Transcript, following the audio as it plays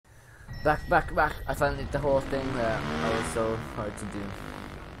Back, back, back. I finally did the whole thing that was so hard to do.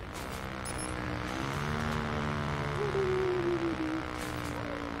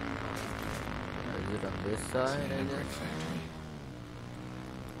 Is it on this side, I guess?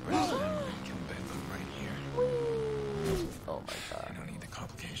 Oh my god. I don't need the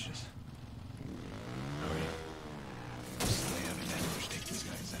complications. Hurry. Just lay out an ambush, take these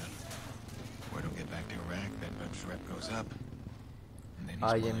guys out. Word will get back to Iraq, Bedbugs rep goes up. And then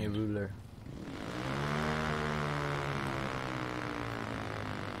I he's am a blind. ruler.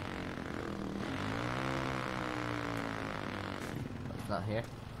 It's not here.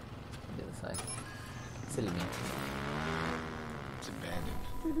 On the other side. Silly me. It's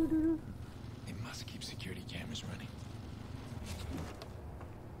abandoned. They must keep security cameras running.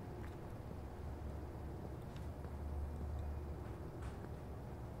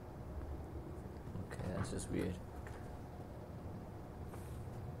 Okay, that's just weird.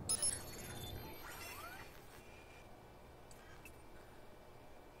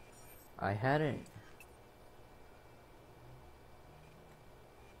 I had it.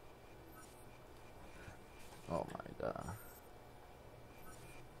 Oh my god.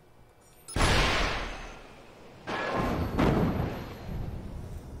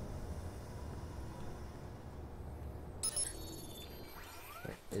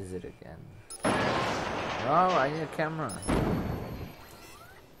 Where is it again? Oh, I need a camera.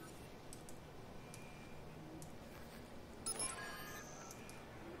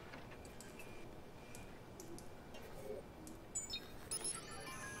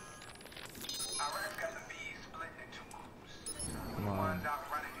 Come on.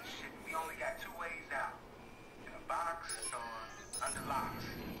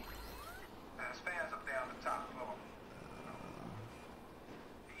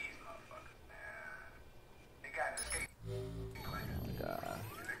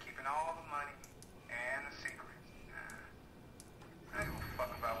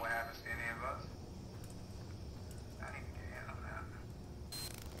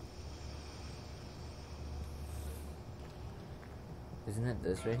 Isn't it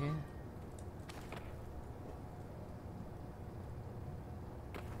this right here?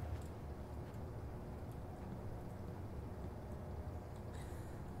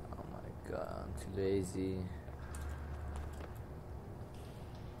 Oh my god, I'm too lazy.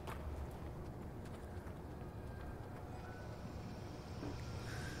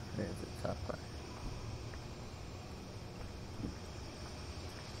 There's the top part.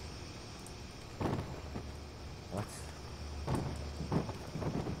 What?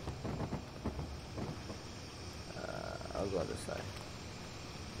 I'll go other side.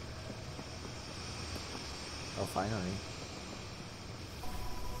 Oh, finally.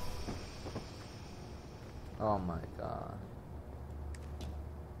 Oh my god.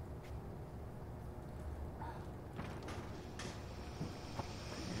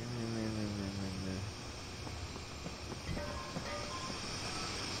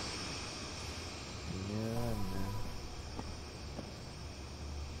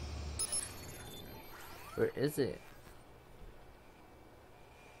 Where is it?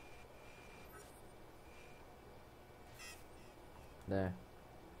 There.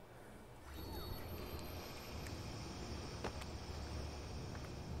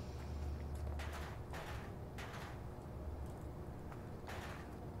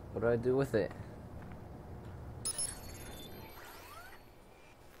 What do I do with it?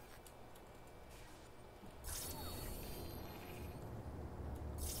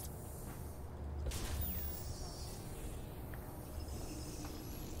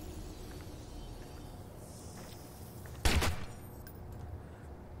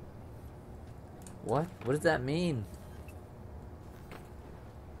 What? What does that mean?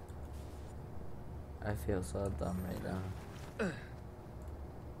 I feel so dumb right now.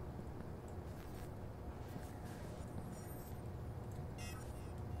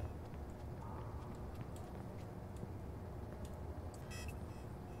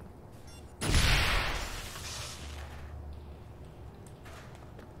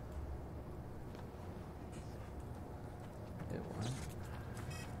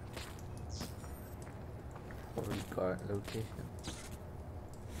 Regard location.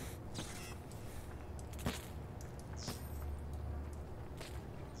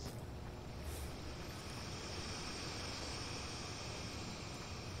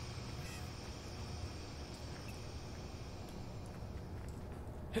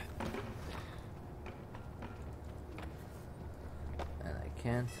 And I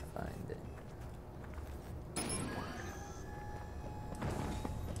can't find it.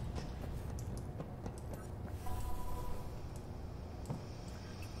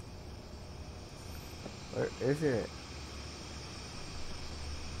 Where is it?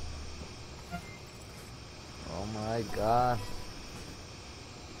 Oh my god.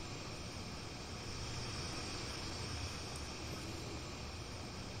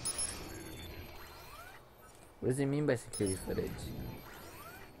 What does he mean by security footage?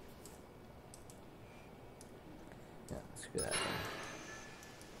 Yeah, screw that.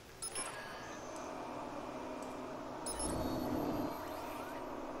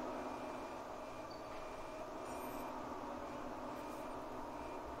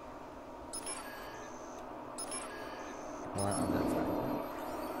 More on that side.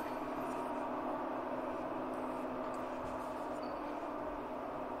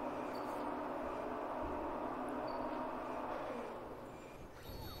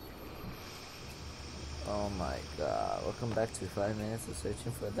 Oh my god. Welcome back to 5 minutes of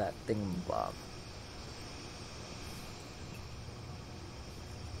searching for that thingamabob.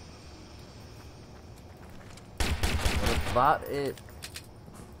 What about it?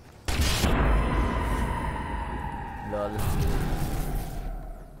 Lol.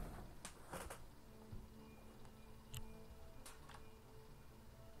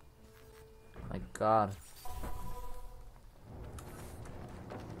 My god.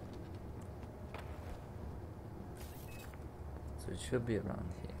 So it should be around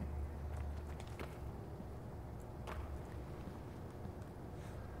here.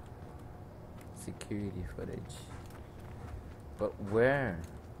 Security footage. But where?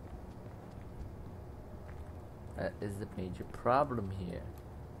 That is the major problem here.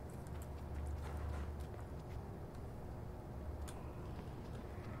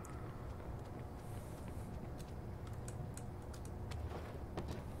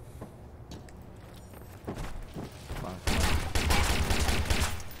 Come on, come on.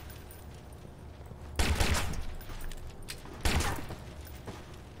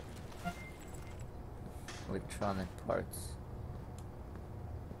 Electronic parts.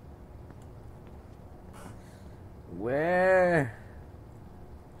 Where?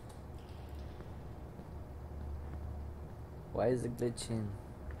 Why is it glitching?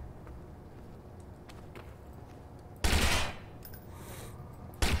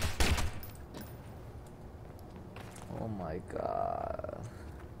 Oh my god.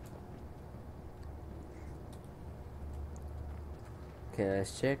 Okay,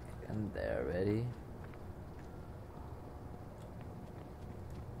 let's check. And they're ready.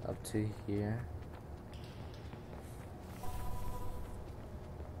 Up to here.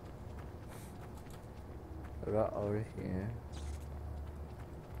 Right over here.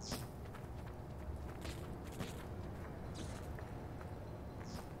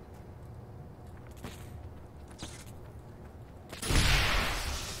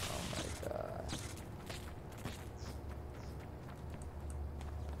 Oh my god.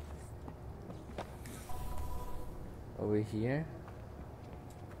 Over here.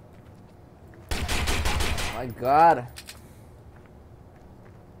 Oh my god.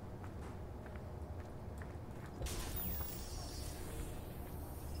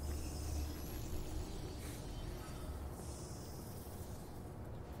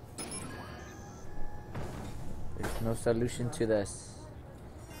 No solution to this.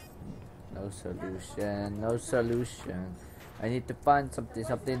 No solution. No solution. I need to find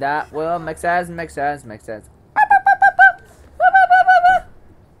something that will make sense.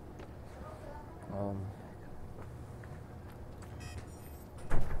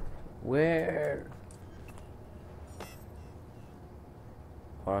 Where?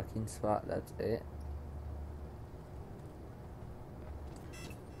 Parking spot. That's it.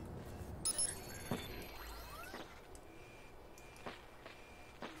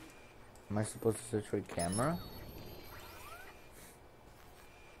 Am I supposed to search for a camera?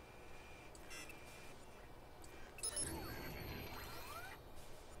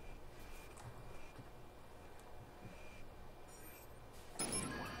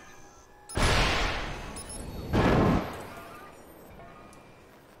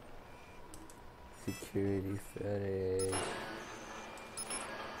 Security footage.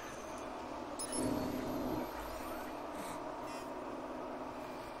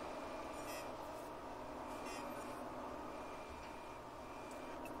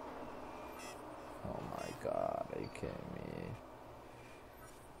 God, are you kidding me?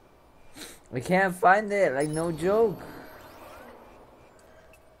 We can't find it, like no joke.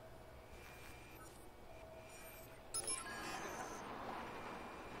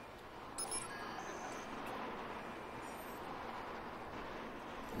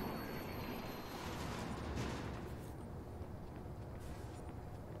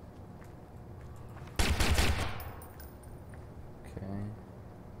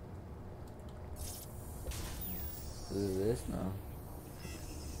 this now.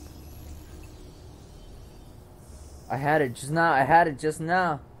 I had it just now. I had it just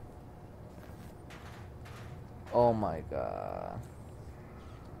now. Oh my god.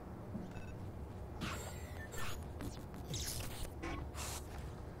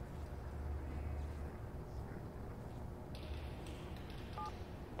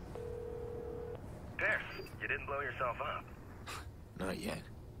 You didn't blow yourself up. Not yet.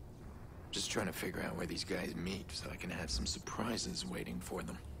 Just trying to figure out where these guys meet so I can have some surprises waiting for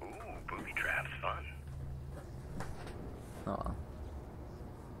them. Ooh, booby traps, fun. Oh.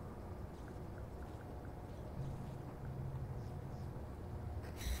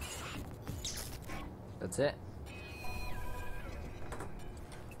 That's it.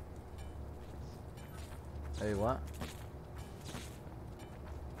 Hey, what?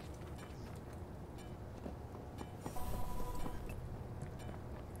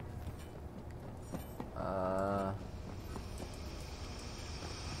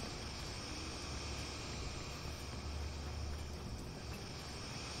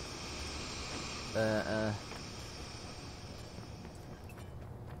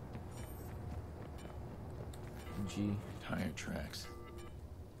 G. Tire tracks.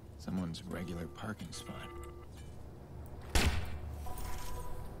 Someone's regular parking spot.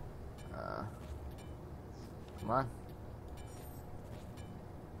 Come on.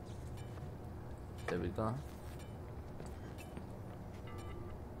 There we go.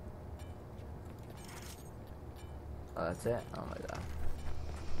 Oh, that's it? Oh my god.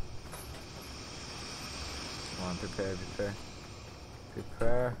 Come on, prepare.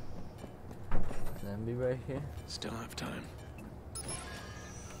 Prepare. And then be right here. Still have time.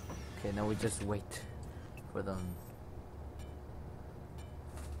 Okay, now we just wait for them.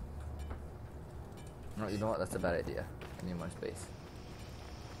 No, you know what? That's a bad idea. I need more space.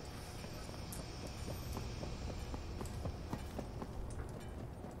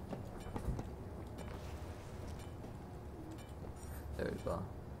 There we go.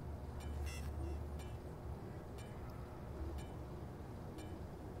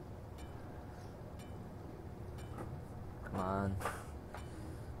 Come on.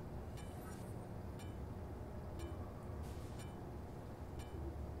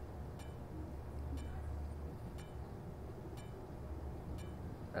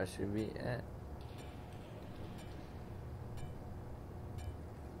 That should be it.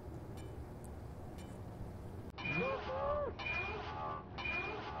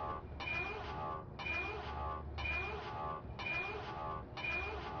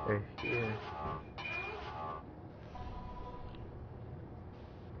 They're here.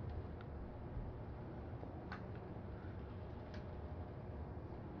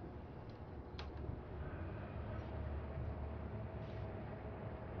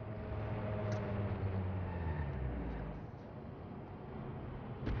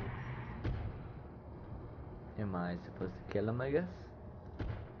 Am I supposed to kill him, I guess?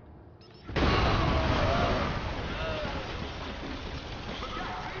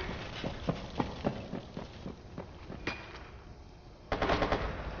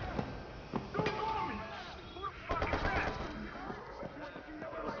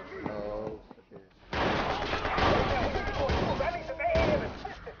 Oh,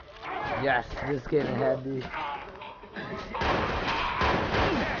 yes, this game had the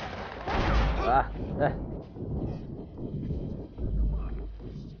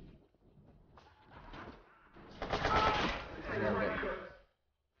Nailed it.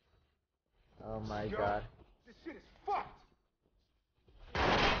 Oh my god. This shit is fucked.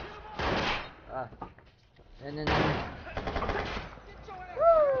 No.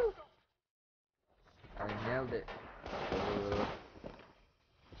 Woo! I nailed it.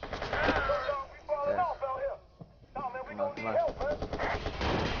 Yeah. Come on. Yeah.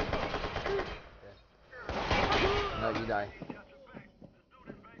 No, you die.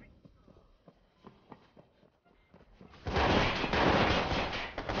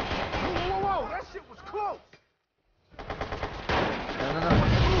 Whoa, that shit was close. No.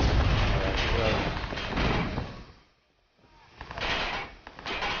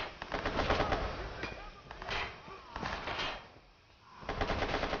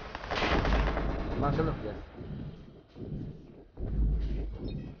 Come on, kill him. Yes.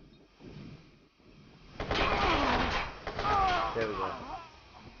 There we go.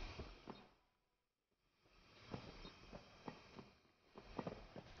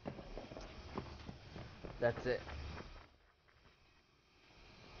 That's it.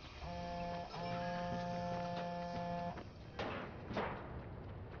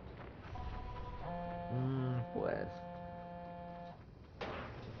 Pues.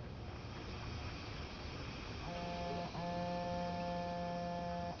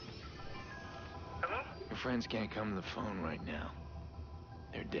 friends can't come to the phone right now.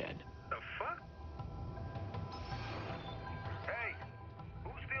 They're dead. The fuck? Hey,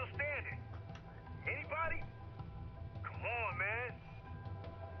 who's still standing? Anybody? Come on, man.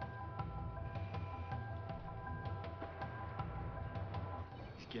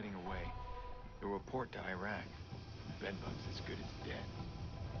 He's getting away. A report to Iraq. Bedbug's as good as dead.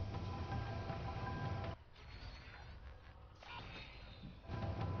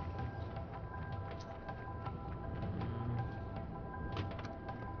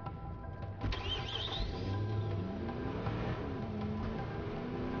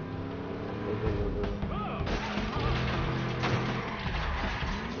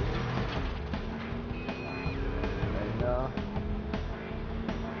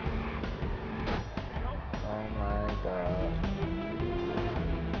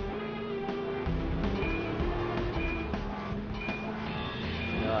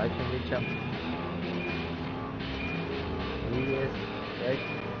 I can reach him. He is right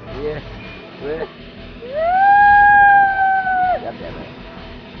here with God damn it.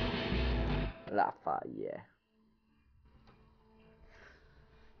 Lafayette.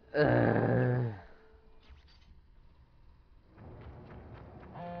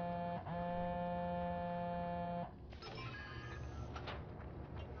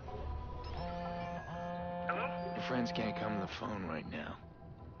 Your friends can't come to the phone right now.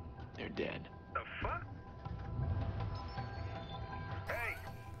 They're dead. The fuck? Hey,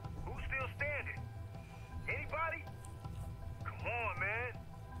 who's still standing? Anybody? Come on, man.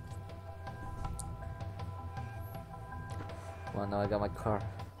 Well, now I got my car.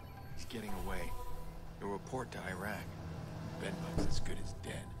 He's getting away. A report to Iraq. Bedbug's as good as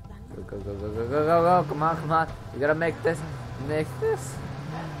dead. Go, go, go, go, go, go, go, go. Come on, come on. You gotta make this. Make this.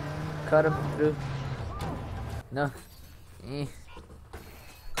 Cut him through. No.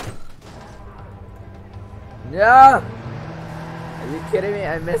 No! Are you kidding me?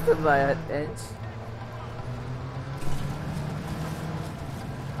 I missed him by an inch.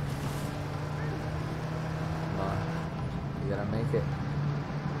 Come on. You gotta make it.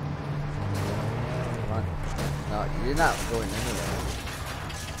 Come on. No, you're not going anywhere.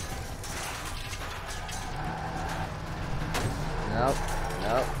 Nope.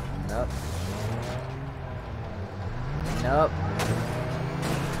 Nope. Nope. Nope.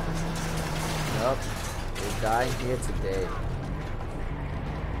 Nope. We're dying here today.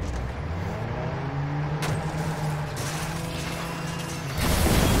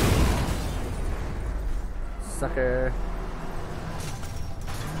 Sucker.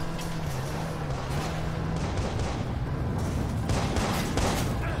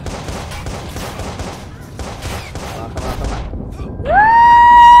 Come on, come on, come on.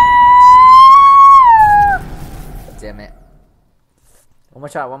 Damn it. One more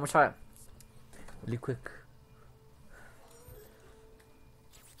shot, one more shot. Really quick.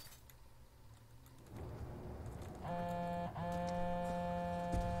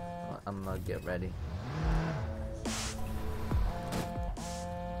 I'm gonna get ready.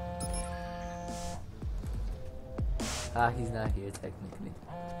 Ah, he's not here technically.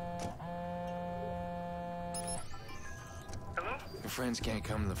 Hello? Your friends can't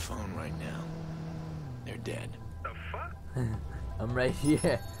come to the phone right now. They're dead. The fuck? I'm right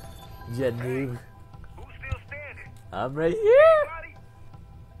here. You noob. Who's still standing? I'm right here. Anybody?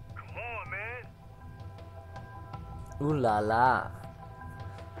 Come on, man. Ooh la la.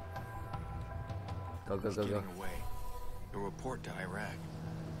 Go, go, He's go, go. getting away. A report to Iraq.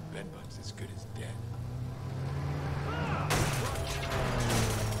 Bedbug's as good as dead.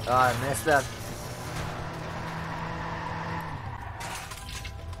 Oh, I messed up.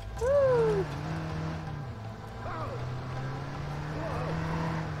 Woo.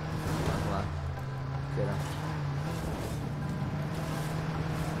 Come on. Get him.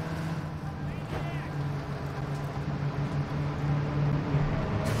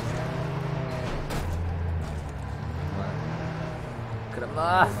 Come on. Cut him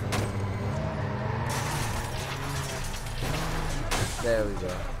off. There we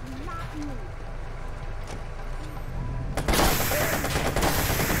go.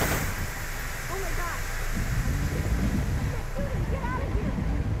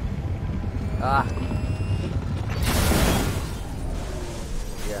 Ah.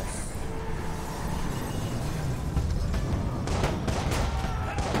 Yes.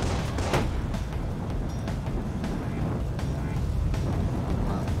 Come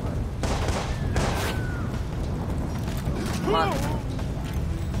on, come on. Come on.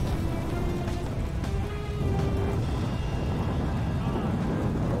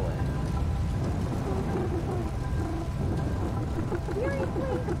 Go away.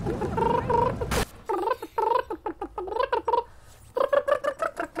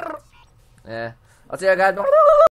 Yeah. I'll see you guys.